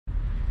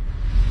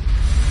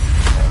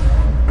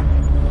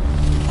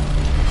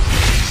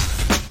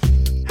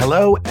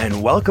Hello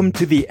and welcome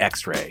to The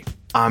X-Ray.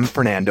 I'm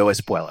Fernando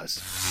Espuelas.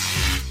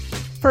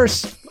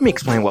 First, let me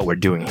explain what we're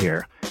doing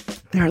here.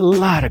 There are a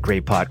lot of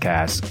great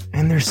podcasts,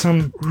 and there's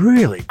some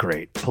really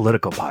great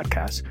political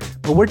podcasts,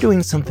 but we're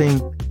doing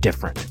something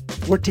different.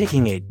 We're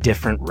taking a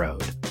different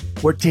road.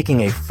 We're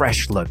taking a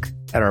fresh look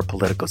at our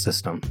political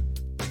system.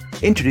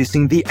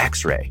 Introducing The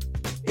X-Ray,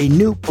 a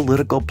new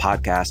political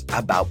podcast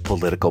about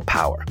political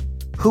power.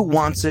 Who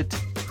wants it,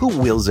 who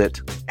wills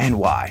it, and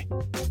why?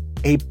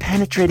 A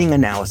penetrating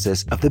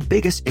analysis of the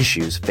biggest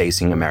issues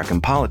facing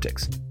American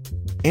politics.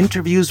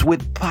 Interviews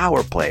with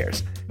power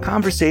players,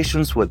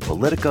 conversations with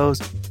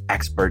politicos,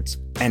 experts,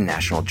 and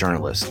national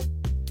journalists.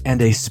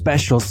 And a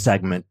special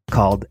segment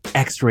called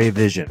X-Ray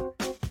Vision,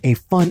 a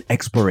fun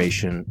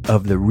exploration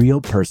of the real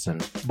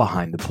person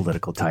behind the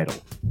political title.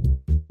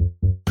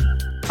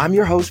 I'm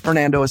your host,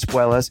 Fernando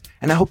Espuelas,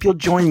 and I hope you'll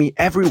join me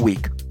every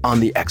week on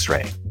The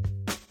X-Ray.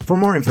 For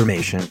more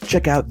information,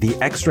 check out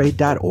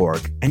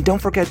thexray.org and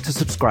don't forget to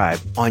subscribe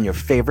on your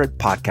favorite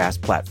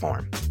podcast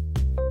platform.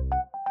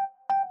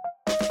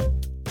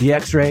 The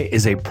X-Ray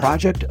is a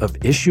project of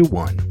Issue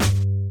One.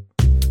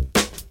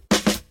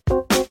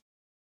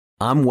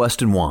 I'm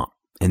Weston Wamp,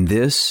 and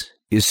this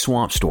is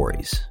Swamp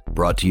Stories,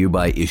 brought to you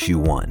by Issue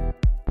One.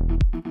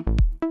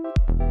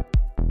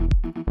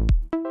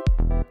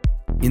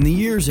 In the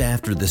years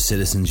after the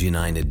Citizens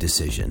United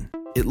decision,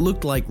 it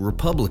looked like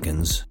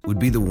Republicans would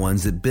be the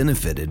ones that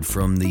benefited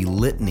from the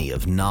litany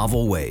of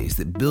novel ways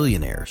that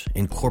billionaires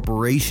and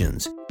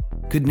corporations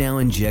could now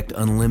inject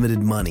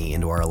unlimited money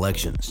into our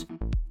elections.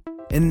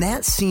 And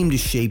that seemed to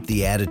shape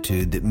the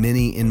attitude that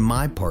many in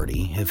my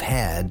party have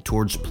had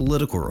towards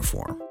political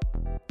reform,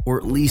 or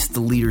at least the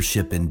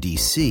leadership in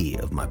D.C.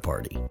 of my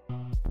party.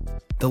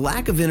 The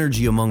lack of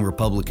energy among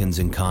Republicans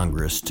in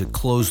Congress to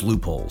close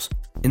loopholes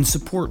and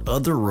support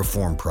other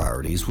reform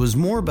priorities was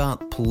more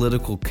about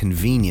political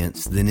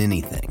convenience than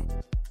anything.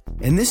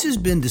 And this has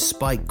been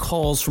despite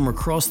calls from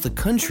across the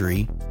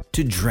country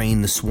to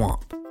drain the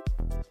swamp.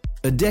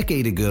 A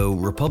decade ago,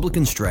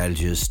 Republican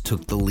strategists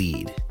took the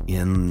lead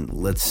in,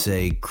 let's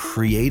say,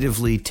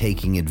 creatively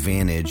taking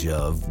advantage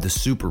of the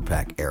Super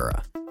PAC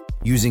era,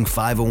 using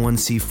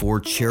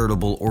 501c4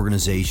 charitable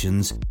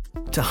organizations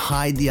to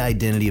hide the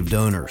identity of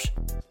donors,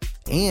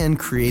 and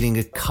creating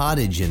a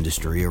cottage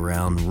industry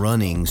around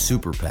running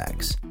super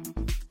PACs.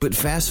 But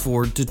fast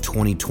forward to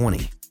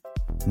 2020.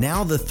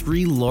 Now the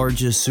three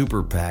largest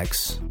super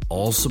PACs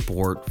all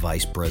support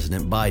Vice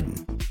President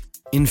Biden.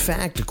 In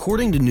fact,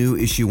 according to new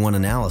Issue 1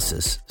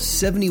 analysis,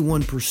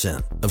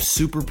 71% of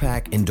super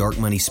PAC and dark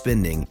money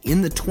spending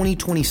in the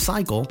 2020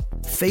 cycle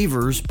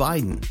favors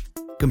Biden,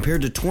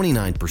 compared to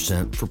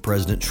 29% for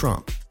President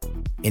Trump.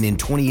 And in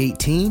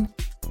 2018,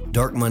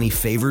 dark money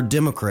favored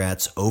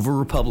Democrats over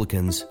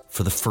Republicans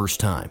for the first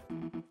time.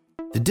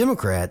 The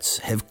Democrats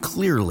have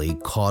clearly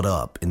caught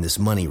up in this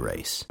money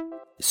race.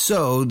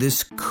 So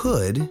this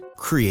could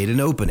create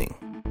an opening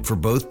for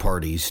both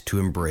parties to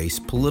embrace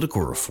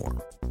political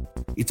reform.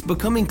 It's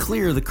becoming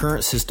clear the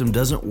current system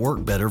doesn't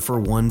work better for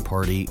one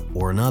party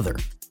or another.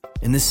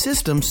 And the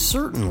system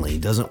certainly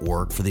doesn't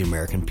work for the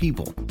American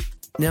people.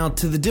 Now,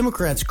 to the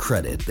Democrats'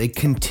 credit, they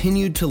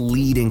continued to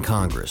lead in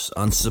Congress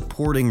on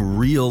supporting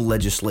real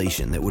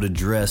legislation that would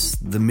address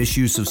the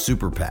misuse of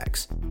super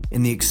PACs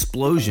and the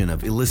explosion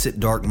of illicit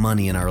dark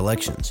money in our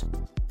elections.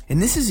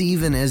 And this is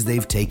even as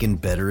they've taken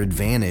better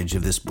advantage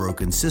of this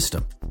broken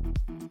system.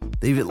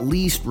 They've at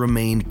least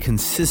remained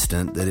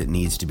consistent that it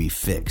needs to be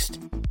fixed.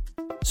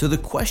 So the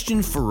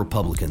question for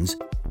Republicans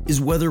is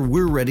whether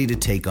we're ready to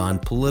take on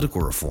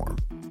political reform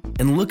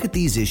and look at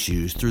these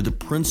issues through the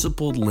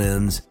principled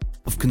lens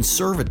of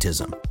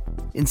conservatism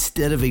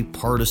instead of a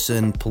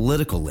partisan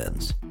political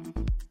lens.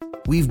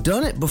 We've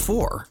done it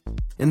before,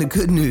 and the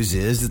good news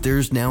is that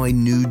there's now a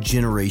new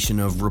generation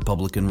of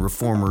Republican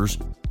reformers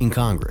in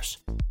Congress,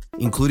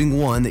 including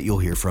one that you'll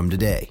hear from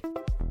today.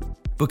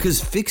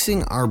 Because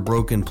fixing our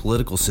broken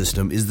political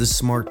system is the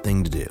smart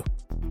thing to do,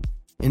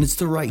 and it's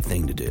the right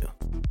thing to do.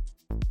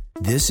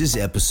 This is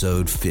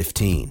episode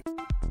 15,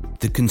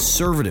 The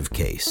Conservative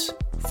Case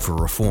for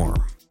Reform.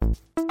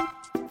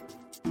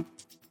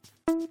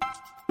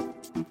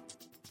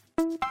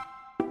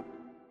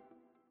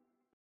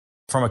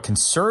 From a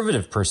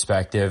conservative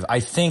perspective,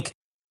 I think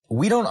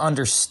we don't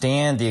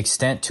understand the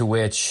extent to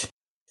which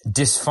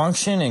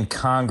dysfunction in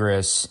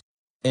Congress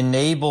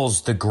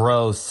enables the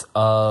growth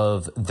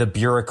of the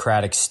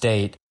bureaucratic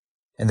state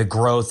and the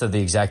growth of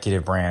the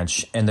executive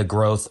branch and the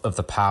growth of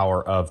the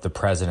power of the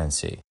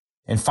presidency.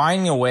 And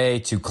finding a way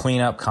to clean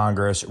up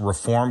Congress,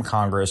 reform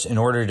Congress in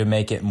order to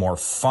make it more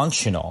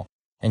functional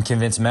and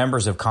convince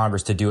members of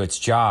Congress to do its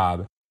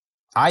job,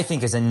 I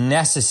think is a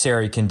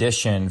necessary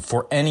condition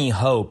for any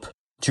hope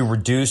to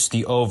reduce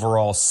the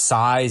overall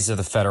size of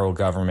the federal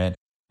government,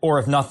 or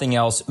if nothing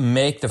else,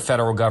 make the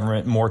federal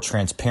government more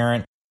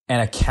transparent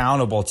and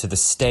accountable to the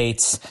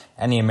states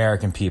and the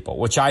American people,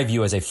 which I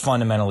view as a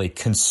fundamentally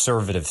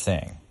conservative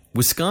thing.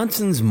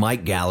 Wisconsin's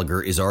Mike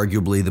Gallagher is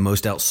arguably the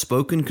most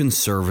outspoken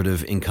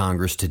conservative in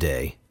Congress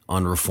today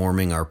on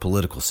reforming our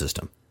political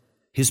system.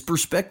 His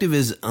perspective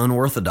is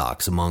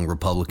unorthodox among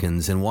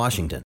Republicans in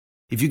Washington.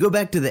 If you go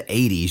back to the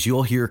 80s,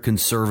 you'll hear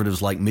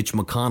conservatives like Mitch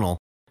McConnell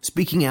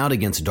speaking out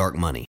against dark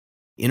money,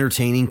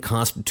 entertaining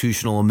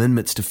constitutional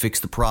amendments to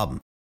fix the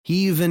problem.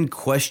 He even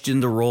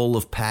questioned the role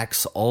of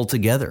PACs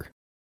altogether.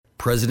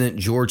 President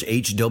George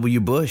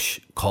H.W. Bush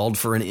called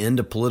for an end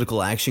to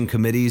political action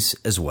committees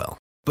as well.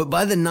 But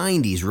by the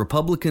 90s,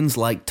 Republicans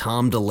like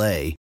Tom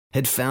DeLay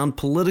had found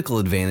political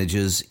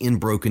advantages in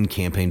broken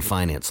campaign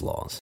finance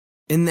laws.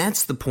 And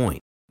that's the point.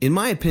 In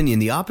my opinion,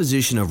 the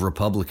opposition of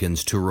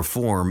Republicans to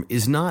reform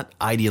is not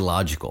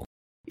ideological.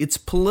 It's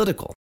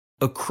political.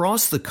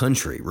 Across the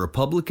country,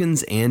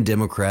 Republicans and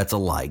Democrats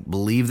alike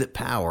believe that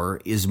power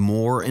is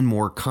more and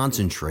more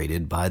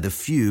concentrated by the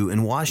few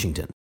in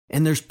Washington,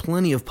 and there's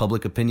plenty of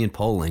public opinion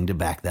polling to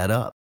back that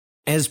up.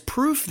 As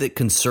proof that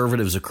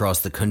conservatives across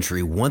the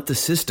country want the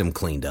system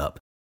cleaned up,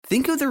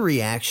 think of the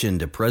reaction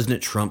to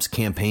President Trump's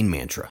campaign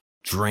mantra,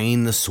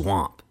 "Drain the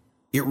swamp."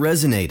 It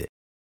resonated,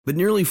 but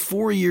nearly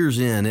 4 years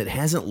in, it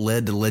hasn't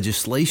led to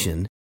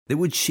legislation that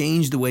would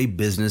change the way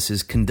business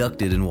is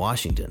conducted in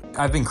Washington.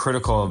 I've been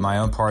critical of my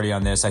own party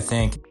on this. I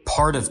think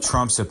part of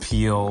Trump's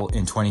appeal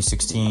in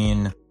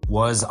 2016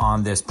 was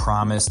on this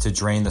promise to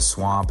drain the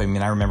swamp. I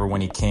mean, I remember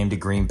when he came to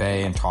Green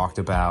Bay and talked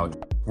about,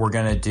 we're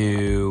going to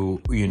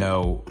do,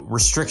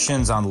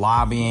 restrictions on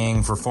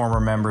lobbying for former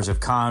members of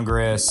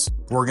Congress.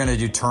 We're going to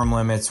do term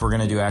limits. We're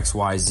going to do X,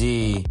 Y,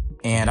 Z.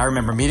 And I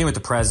remember meeting with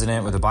the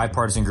president, with a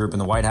bipartisan group in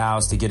the White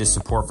House to get his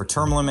support for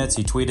term limits.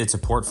 He tweeted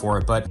support for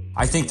it. But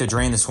I think the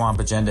drain the swamp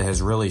agenda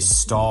has really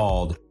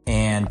stalled.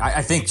 And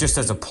I think just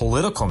as a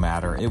political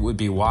matter, it would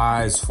be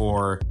wise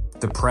for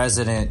the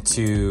president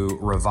to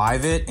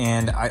revive it.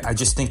 And I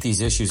just think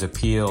these issues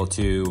appeal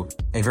to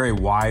a very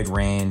wide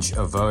range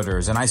of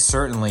voters. And I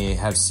certainly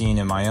have seen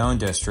in my own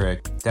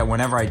district that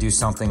whenever I do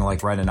something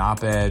like write an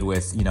op-ed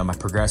with, my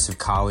progressive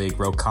colleague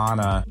Ro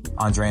Khanna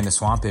on drain the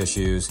swamp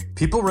issues,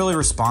 people really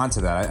respond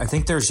to that. I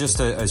think there's just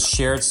a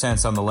shared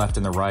sense on the left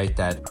and the right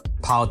that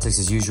politics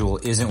as usual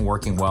isn't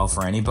working well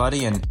for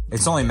anybody. And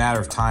it's only a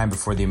matter of time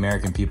before the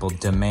American people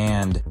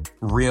demand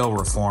real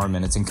reform.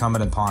 And it's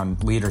incumbent upon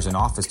leaders in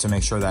office to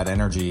make sure that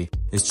energy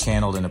is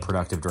channeled in a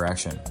productive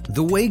direction.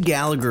 The way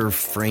Gallagher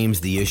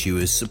frames the issue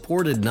is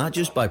supported not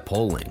just by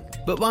polling,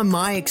 but by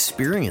my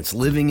experience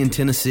living in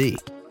Tennessee.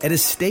 At a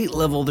state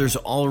level, there's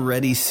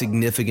already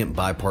significant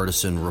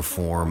bipartisan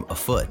reform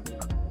afoot.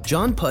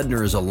 John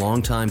Pudner is a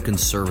longtime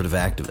conservative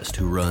activist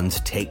who runs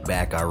Take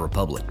Back Our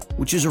Republic,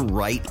 which is a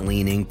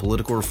right-leaning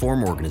political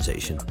reform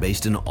organization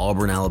based in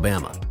Auburn,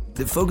 Alabama,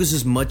 that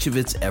focuses much of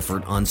its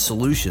effort on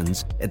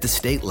solutions at the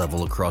state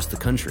level across the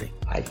country.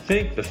 I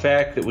think the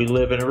fact that we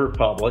live in a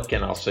republic,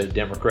 and I'll say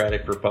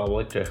Democratic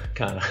Republic to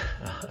kind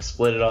of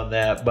split it on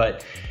that,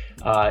 but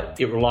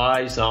it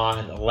relies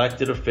on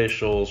elected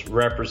officials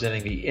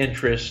representing the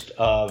interest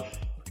of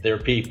their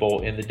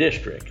people in the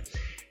district.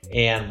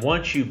 And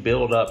once you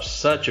build up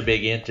such a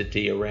big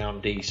entity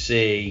around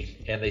D.C.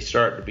 and they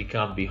start to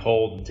become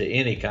beholden to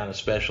any kind of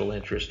special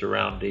interest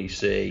around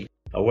D.C.,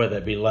 whether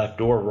that be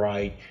left or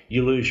right,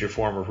 you lose your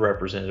form of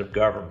representative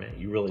government.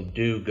 You really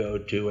do go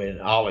to an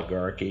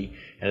oligarchy.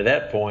 And at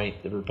that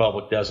point, the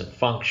republic doesn't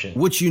function.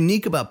 What's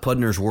unique about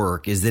Pudner's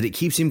work is that it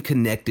keeps him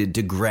connected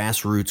to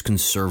grassroots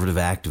conservative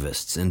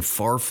activists in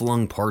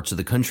far-flung parts of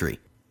the country.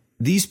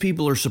 These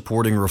people are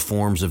supporting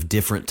reforms of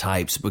different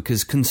types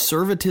because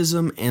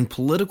conservatism and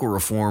political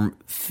reform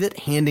fit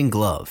hand in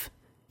glove,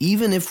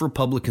 even if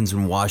Republicans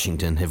in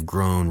Washington have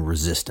grown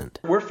resistant.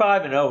 We're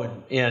 5-0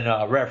 in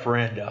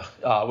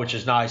referenda, which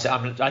is nice.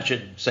 I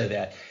shouldn't say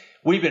that.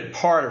 We've been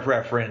part of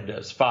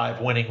referendas,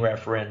 5 winning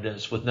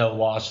referendas with no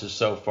losses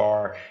so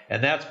far,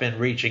 and that's been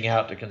reaching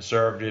out to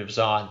conservatives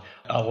on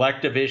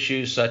elective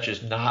issues such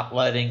as not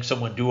letting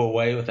someone do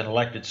away with an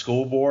elected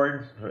school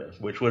board,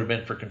 which would have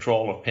been for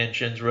control of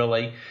pensions,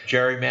 really,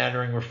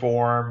 gerrymandering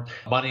reform,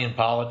 money in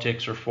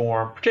politics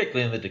reform,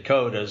 particularly in the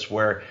Dakotas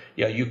where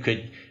you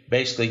could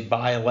basically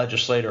buy a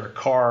legislator a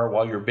car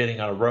while you're bidding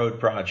on a road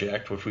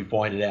project, which we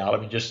pointed out. I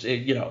mean, just,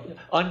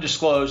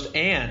 undisclosed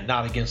and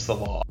not against the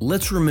law.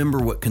 Let's remember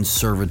what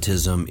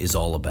conservatism is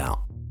all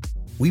about.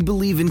 We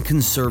believe in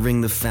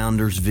conserving the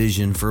founders'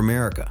 vision for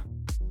America.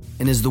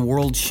 And as the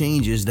world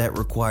changes, that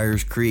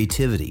requires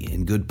creativity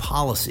and good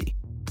policy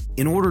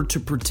in order to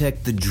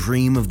protect the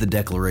dream of the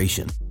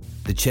Declaration,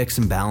 the checks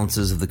and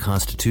balances of the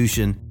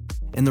Constitution,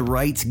 and the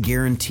rights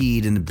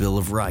guaranteed in the Bill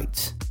of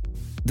Rights.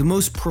 The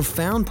most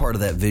profound part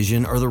of that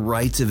vision are the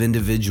rights of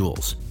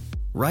individuals,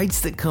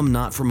 rights that come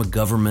not from a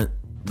government,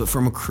 but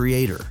from a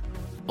creator.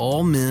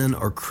 All men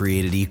are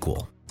created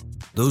equal.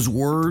 Those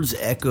words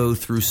echo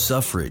through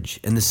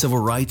suffrage and the civil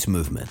rights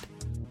movement,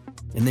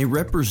 and they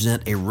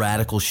represent a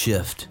radical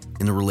shift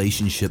in the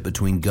relationship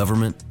between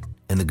government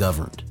and the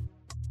governed.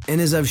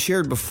 And as I've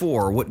shared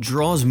before, what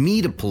draws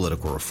me to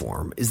political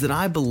reform is that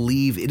I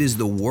believe it is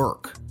the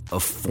work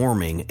of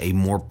forming a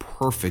more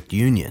perfect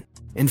union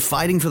and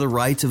fighting for the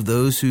rights of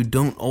those who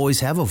don't always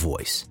have a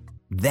voice.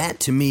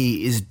 That, to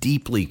me, is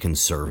deeply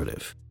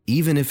conservative,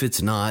 even if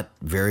it's not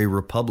very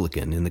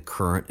Republican in the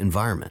current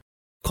environment.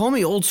 Call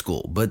me old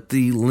school, but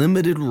the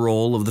limited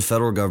role of the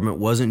federal government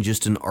wasn't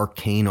just an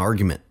arcane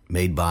argument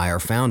made by our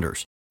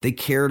founders. They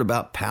cared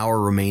about power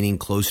remaining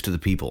close to the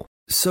people.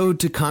 So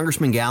to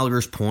Congressman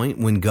Gallagher's point,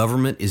 when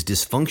government is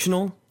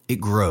dysfunctional, it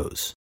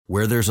grows.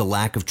 Where there's a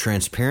lack of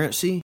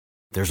transparency,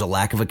 there's a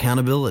lack of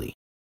accountability,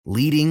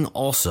 leading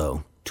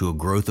also to a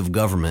growth of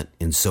government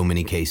in so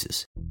many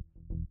cases.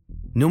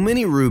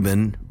 Nomini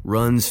Rubin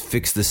runs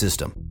Fix the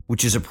System,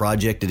 which is a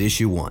project at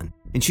Issue 1,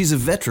 and she's a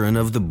veteran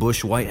of the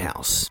Bush White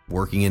House,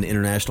 working in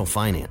international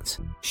finance.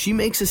 She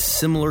makes a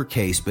similar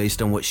case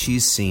based on what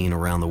she's seen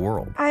around the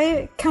world.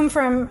 I come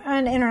from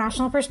an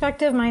international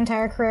perspective. My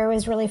entire career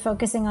was really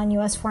focusing on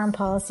U.S. foreign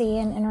policy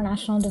and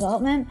international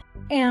development.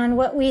 And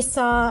what we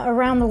saw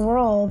around the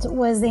world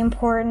was the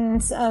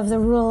importance of the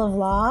rule of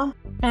law,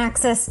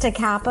 access to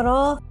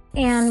capital,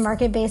 and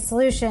market-based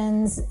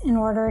solutions in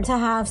order to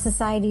have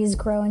societies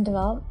grow and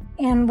develop.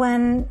 And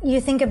when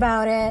you think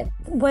about it,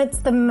 what's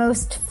the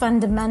most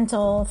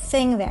fundamental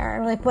thing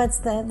there? Like, what's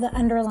the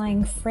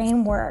underlying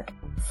framework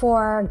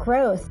for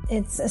growth?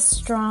 It's a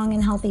strong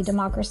and healthy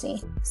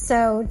democracy.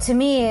 So to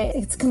me,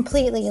 it's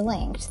completely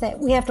linked that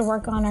we have to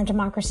work on our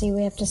democracy.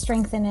 We have to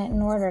strengthen it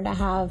in order to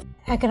have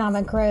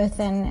economic growth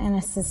and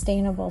a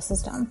sustainable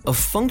system. A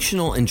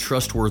functional and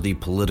trustworthy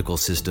political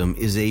system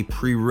is a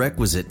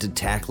prerequisite to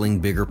tackling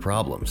bigger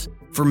problems.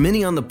 For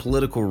many on the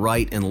political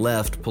right and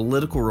left,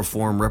 political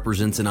reform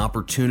represents an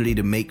opportunity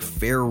to make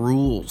fair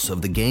rules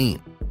of the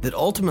game that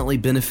ultimately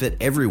benefit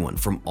everyone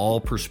from all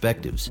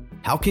perspectives.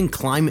 How can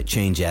climate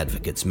change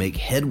advocates make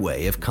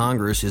headway if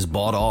Congress is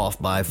bought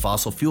off by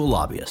fossil fuel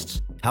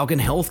lobbyists? How can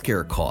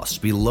healthcare costs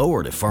be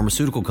lowered if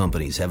pharmaceutical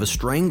companies have a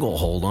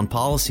stranglehold on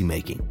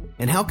policymaking?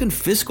 And how can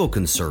fiscal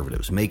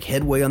conservatives make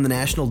headway on the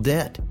national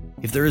debt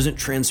if there isn't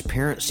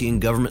transparency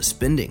in government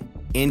spending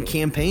and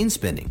campaign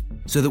spending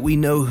so that we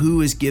know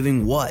who is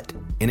giving what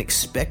and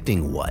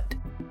expecting what?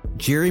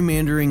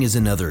 Gerrymandering is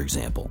another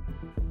example.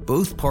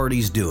 Both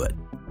parties do it,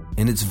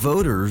 and it's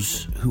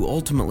voters who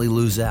ultimately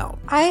lose out.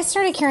 I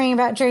started caring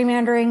about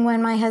gerrymandering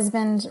when my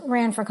husband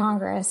ran for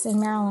Congress in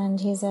Maryland.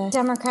 He's a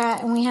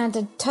Democrat, and we had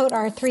to tote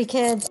our 3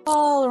 kids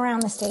all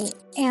around the state.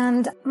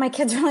 And my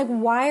kids were like,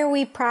 why are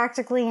we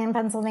practically in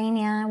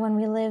Pennsylvania when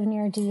we live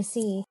near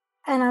D.C.?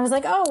 And I was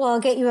like, oh, well, I'll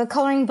get you a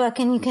coloring book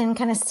and you can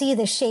kind of see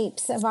the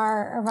shapes of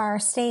our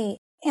state.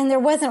 And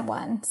there wasn't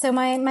one. So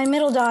my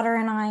middle daughter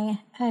and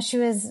I, she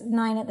was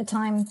 9 at the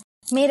time,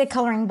 made a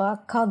coloring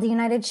book called The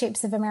United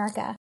Shapes of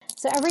America.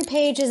 So every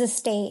page is a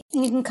state,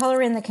 and you can color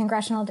in the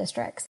congressional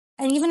districts.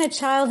 And even a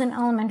child in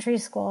elementary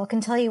school can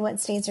tell you what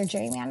states are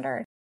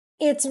gerrymandered.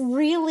 It's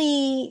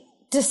really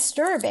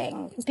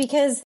disturbing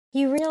because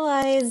you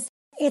realize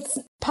it's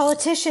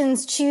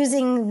politicians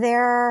choosing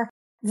their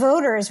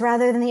voters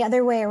rather than the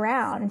other way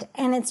around.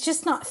 And it's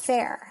just not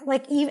fair.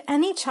 Like,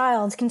 any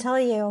child can tell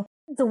you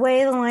the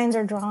way the lines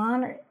are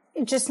drawn,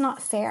 it's just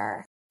not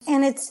fair.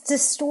 And it's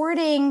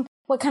distorting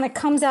what kind of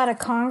comes out of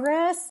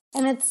Congress,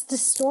 and it's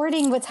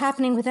distorting what's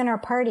happening within our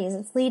parties.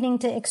 It's leading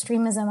to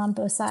extremism on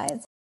both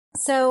sides.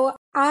 So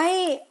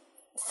I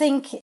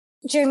think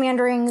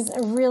gerrymandering is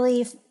a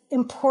really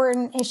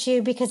important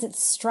issue because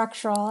it's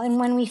structural. And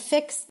when we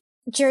fix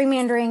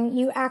gerrymandering,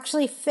 you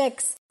actually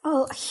fix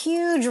a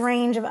huge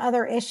range of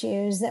other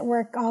issues that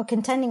we're all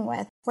contending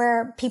with,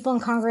 where people in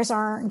Congress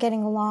aren't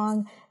getting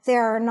along.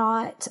 They're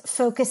not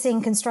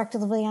focusing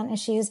constructively on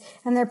issues,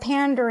 and they're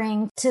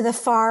pandering to the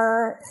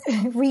far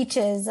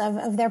reaches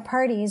of their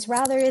parties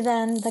rather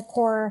than the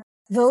core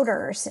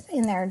voters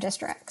in their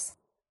districts.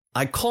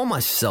 I call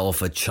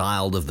myself a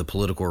child of the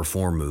political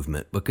reform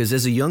movement because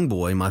as a young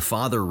boy, my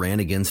father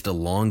ran against a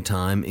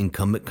longtime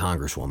incumbent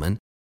congresswoman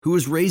who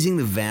was raising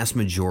the vast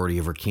majority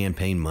of her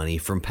campaign money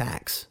from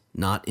PACs,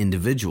 not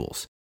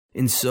individuals.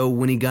 And so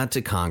when he got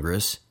to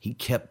Congress, he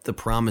kept the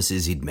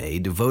promises he'd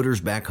made to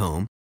voters back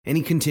home, and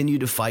he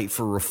continued to fight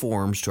for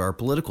reforms to our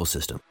political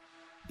system.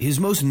 His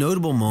most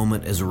notable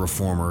moment as a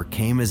reformer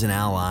came as an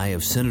ally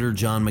of Senator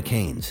John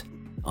McCain's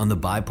on the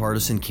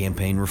Bipartisan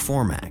Campaign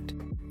Reform Act,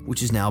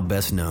 which is now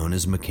best known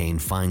as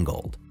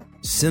McCain-Feingold.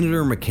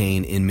 Senator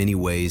McCain in many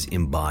ways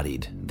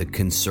embodied the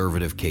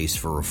conservative case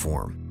for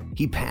reform.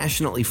 He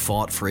passionately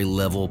fought for a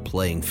level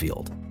playing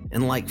field,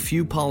 and like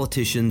few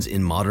politicians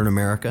in modern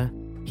America,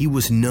 he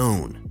was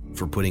known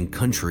for putting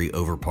country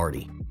over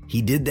party.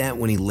 He did that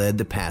when he led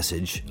the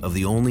passage of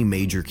the only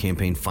major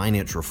campaign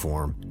finance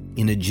reform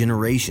in a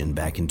generation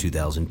back in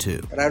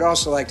 2002. But I'd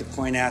also like to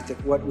point out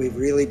that what we've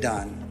really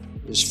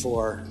done is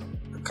for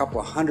a couple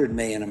of 100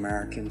 million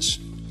Americans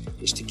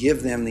is to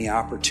give them the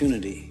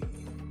opportunity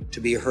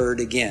to be heard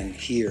again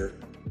here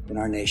in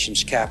our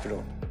nation's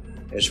capital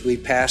as we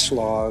pass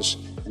laws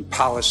and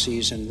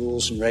policies and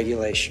rules and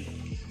regulation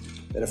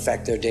that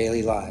affect their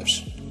daily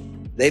lives.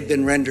 They've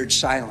been rendered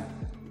silent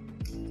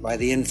by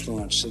the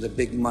influence of the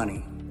big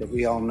money that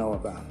we all know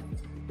about,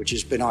 which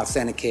has been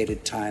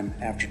authenticated time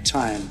after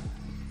time,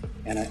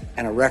 and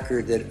a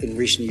record that in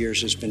recent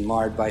years has been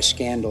marred by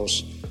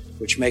scandals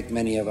which make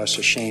many of us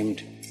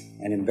ashamed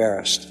and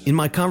embarrassed. In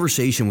my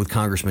conversation with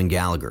Congressman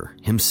Gallagher,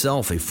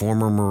 himself a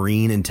former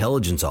Marine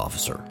intelligence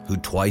officer who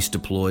twice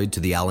deployed to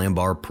the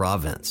Al-Anbar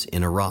province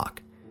in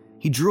Iraq,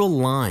 he drew a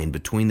line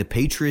between the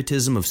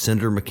patriotism of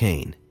Senator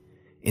McCain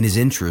and his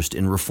interest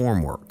in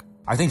reform work.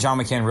 I think John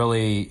McCain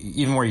really,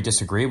 even where you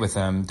disagree with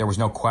him, there was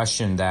no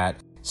question that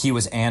he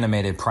was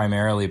animated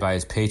primarily by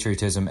his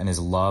patriotism and his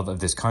love of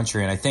this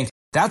country. And I think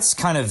that's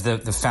kind of the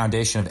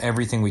foundation of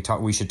everything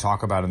we should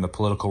talk about in the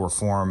political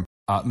reform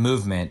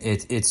movement.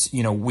 It's,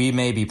 you know, we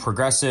may be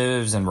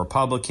progressives and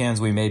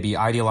Republicans, we may be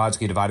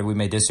ideologically divided, we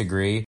may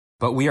disagree,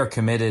 but we are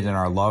committed in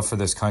our love for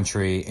this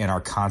country and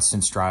our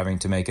constant striving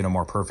to make it a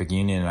more perfect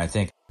union. And I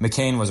think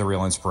McCain was a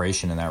real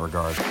inspiration in that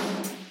regard.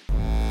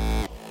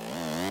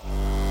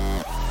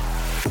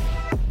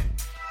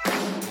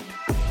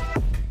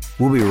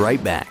 We'll be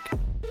right back.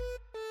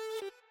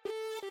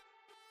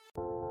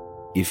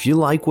 If you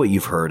like what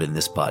you've heard in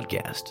this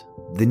podcast,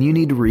 then you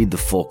need to read The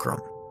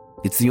Fulcrum.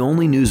 It's the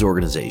only news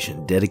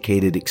organization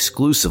dedicated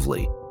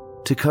exclusively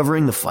to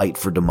covering the fight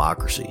for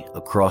democracy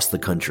across the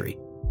country,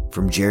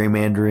 from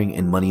gerrymandering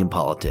and money in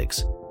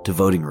politics to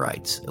voting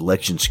rights,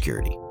 election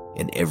security,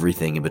 and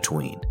everything in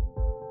between.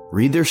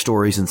 Read their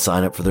stories and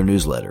sign up for their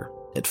newsletter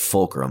at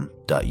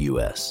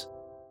fulcrum.us.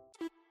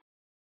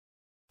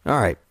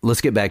 All right,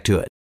 let's get back to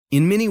it.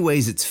 In many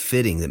ways, it's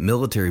fitting that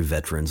military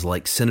veterans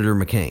like Senator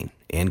McCain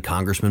and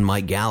Congressman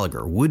Mike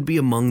Gallagher would be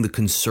among the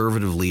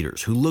conservative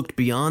leaders who looked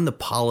beyond the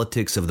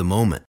politics of the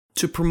moment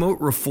to promote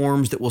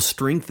reforms that will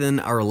strengthen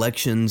our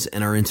elections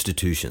and our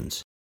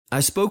institutions. I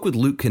spoke with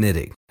Luke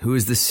Knittig, who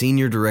is the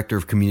Senior Director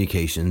of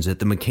Communications at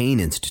the McCain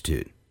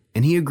Institute,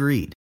 and he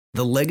agreed.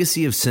 The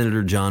legacy of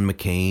Senator John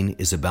McCain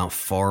is about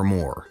far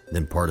more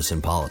than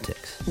partisan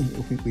politics.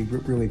 We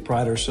really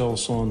pride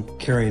ourselves on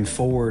carrying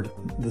forward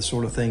the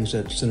sort of things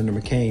that Senator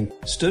McCain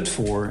stood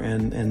for,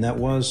 and that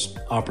was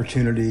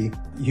opportunity,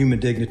 human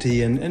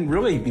dignity, and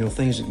really, you know,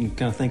 things that you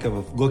kind of think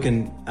of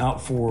looking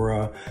out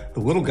for the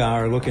little guy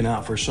or looking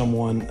out for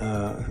someone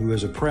who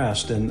is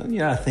oppressed. And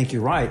yeah, I think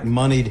you're right.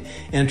 Moneyed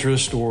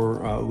interest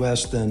or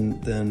less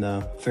than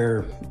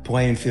fair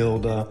playing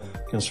field,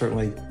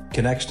 certainly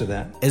connects to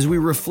that. As we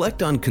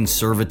reflect on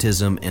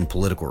conservatism and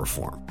political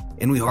reform,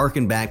 and we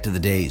hearken back to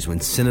the days when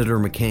Senator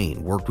McCain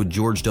worked with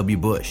George W.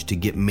 Bush to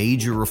get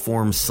major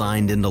reforms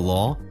signed into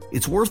law,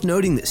 it's worth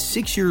noting that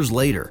 6 years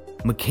later,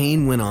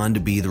 McCain went on to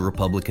be the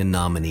Republican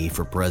nominee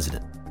for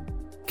president.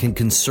 Can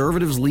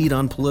conservatives lead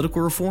on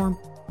political reform?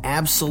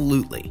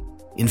 Absolutely.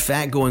 In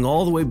fact, going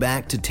all the way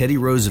back to Teddy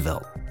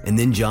Roosevelt and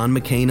then John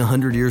McCain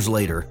 100 years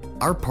later,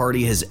 our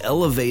party has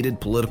elevated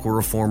political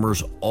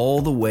reformers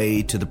all the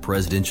way to the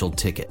presidential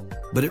ticket.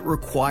 But it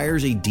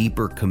requires a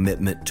deeper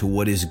commitment to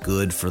what is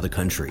good for the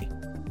country.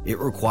 It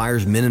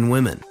requires men and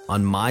women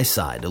on my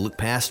side to look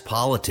past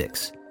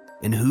politics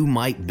and who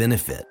might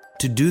benefit,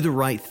 to do the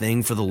right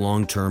thing for the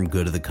long-term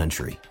good of the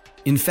country.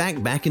 In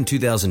fact, back in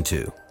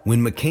 2002,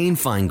 when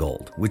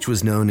McCain-Feingold, which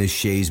was known as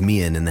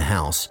Shays-Meehan in the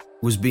House,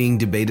 was being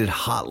debated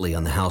hotly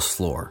on the House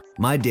floor,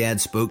 my dad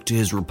spoke to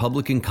his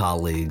Republican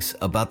colleagues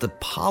about the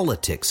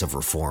politics of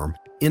reform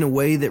in a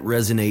way that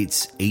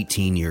resonates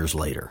 18 years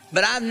later.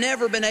 But I've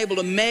never been able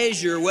to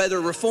measure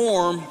whether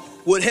reform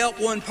would help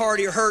one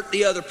party or hurt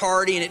the other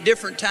party, and at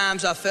different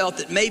times I felt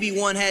that maybe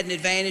one had an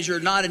advantage or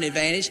not an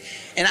advantage,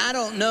 and I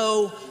don't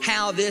know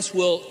how this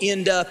will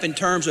end up in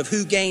terms of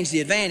who gains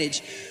the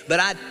advantage, but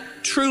I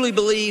truly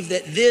believe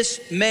that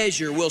this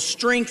measure will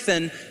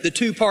strengthen the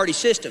two-party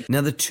system. Now,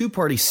 the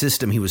two-party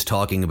system he was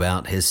talking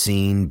about has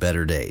seen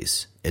better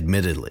days,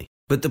 admittedly.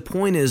 But the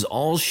point is,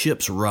 all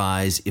ships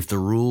rise if the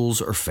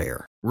rules are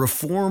fair.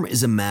 Reform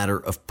is a matter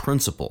of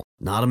principle,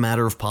 not a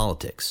matter of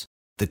politics.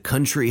 The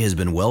country has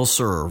been well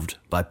served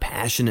by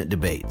passionate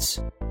debates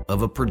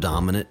of a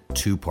predominant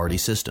two-party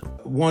system.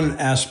 One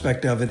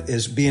aspect of it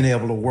is being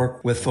able to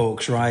work with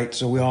folks, right?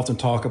 So we often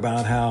talk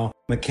about how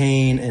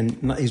McCain,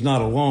 and he's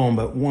not alone,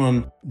 but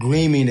one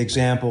gleaming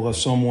example of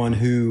someone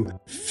who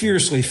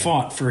fiercely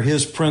fought for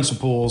his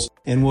principles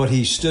and what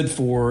he stood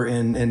for,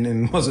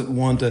 and wasn't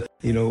one to,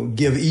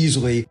 give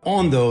easily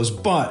on those,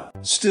 but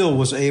still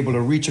was able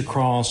to reach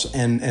across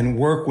and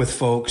work with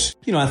folks.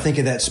 I think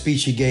of that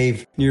speech he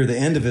gave near the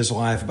end of his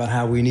life about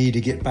how we need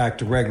to get back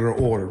to regular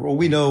order. Well,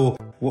 we know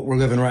what we're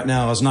living right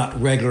now is not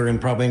regular and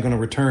probably ain't going to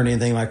return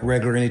anything like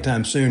regular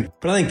anytime soon.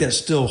 But I think that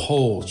still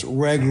holds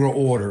regular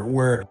order,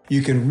 where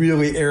you can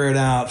really air it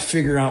out,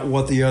 figure out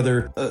what the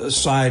other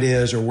side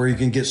is, or where you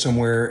can get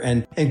somewhere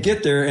and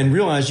get there and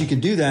realize you can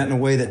do that in a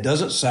way that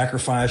doesn't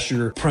sacrifice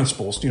your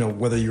principles,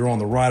 whether you're on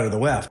the right or the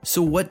left.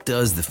 So what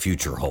does the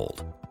future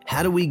hold?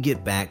 How do we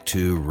get back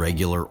to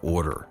regular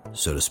order,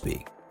 so to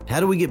speak? How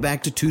do we get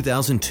back to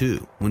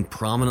 2002, when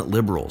prominent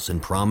liberals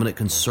and prominent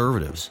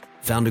conservatives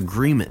found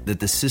agreement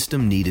that the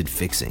system needed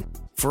fixing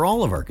for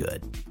all of our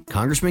good?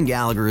 Congressman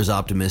Gallagher is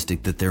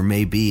optimistic that there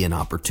may be an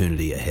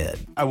opportunity ahead.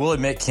 I will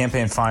admit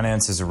campaign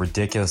finance is a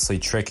ridiculously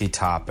tricky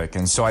topic.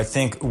 And so I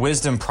think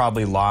wisdom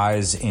probably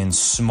lies in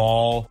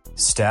small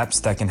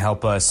steps that can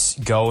help us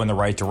go in the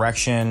right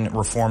direction,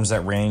 reforms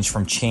that range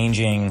from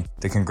changing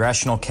the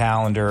congressional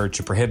calendar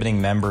to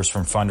prohibiting members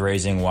from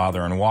fundraising while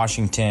they're in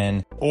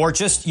Washington, or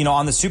just,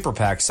 on the super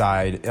PAC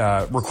side,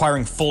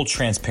 requiring full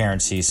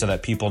transparency so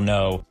that people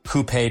know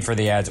who paid for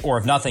the ads, or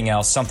if nothing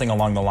else, something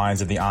along the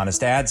lines of the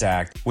Honest Ads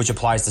Act, which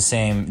applies the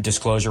same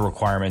disclosure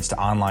requirements to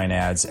online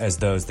ads as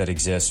those that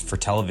exist for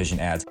television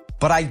ads.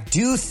 But I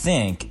do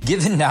think,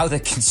 given now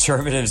that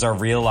conservatives are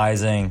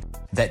realizing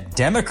that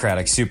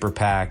Democratic super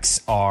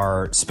PACs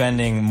are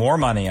spending more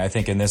money, I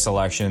think, in this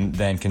election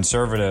than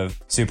conservative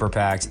super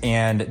PACs,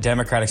 and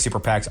Democratic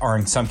super PACs are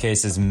in some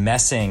cases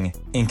messing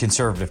in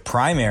conservative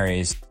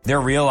primaries,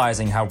 they're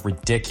realizing how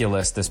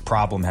ridiculous this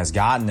problem has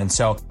gotten. And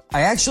so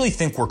I actually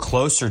think we're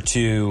closer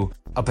to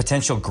a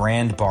potential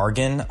grand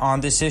bargain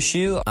on this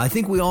issue. I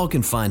think we all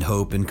can find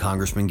hope in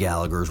Congressman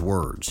Gallagher's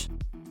words.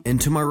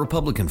 And to my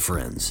Republican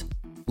friends,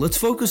 let's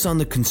focus on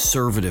the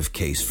conservative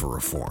case for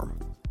reform.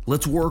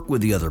 Let's work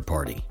with the other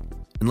party,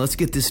 and let's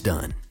get this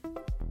done.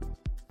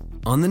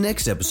 On the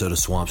next episode of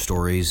Swamp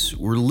Stories,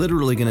 we're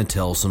literally going to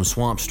tell some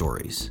swamp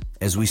stories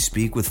as we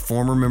speak with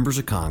former members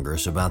of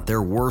Congress about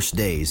their worst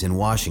days in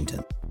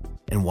Washington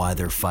and why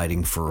they're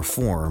fighting for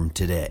reform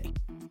today.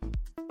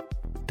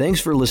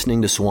 Thanks for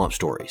listening to Swamp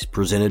Stories,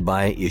 presented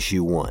by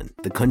Issue One,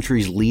 the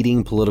country's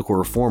leading political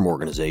reform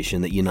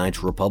organization that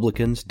unites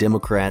Republicans,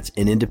 Democrats,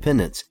 and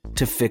independents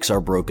to fix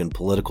our broken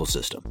political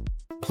system.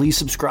 Please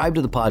subscribe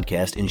to the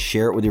podcast and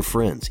share it with your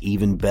friends.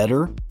 Even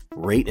better,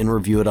 rate and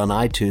review it on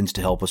iTunes to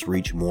help us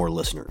reach more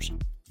listeners.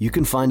 You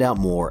can find out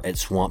more at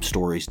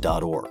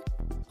swampstories.org.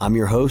 I'm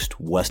your host,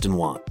 Weston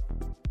Want.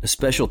 A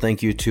special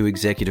thank you to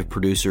executive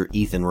producer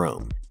Ethan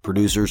Rome,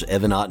 producers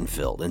Evan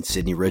Ottenfeld and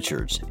Sydney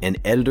Richards, and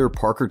editor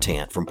Parker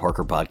Tant from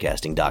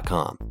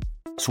parkerpodcasting.com.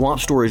 Swamp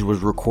Stories was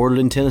recorded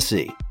in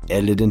Tennessee,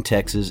 edited in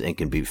Texas, and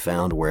can be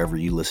found wherever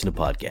you listen to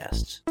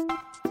podcasts.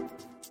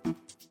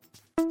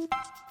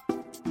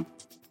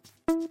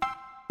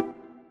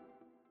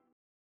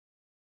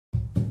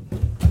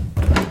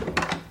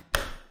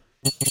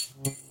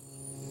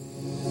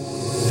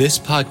 This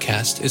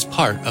podcast is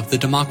part of the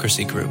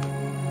Democracy Group,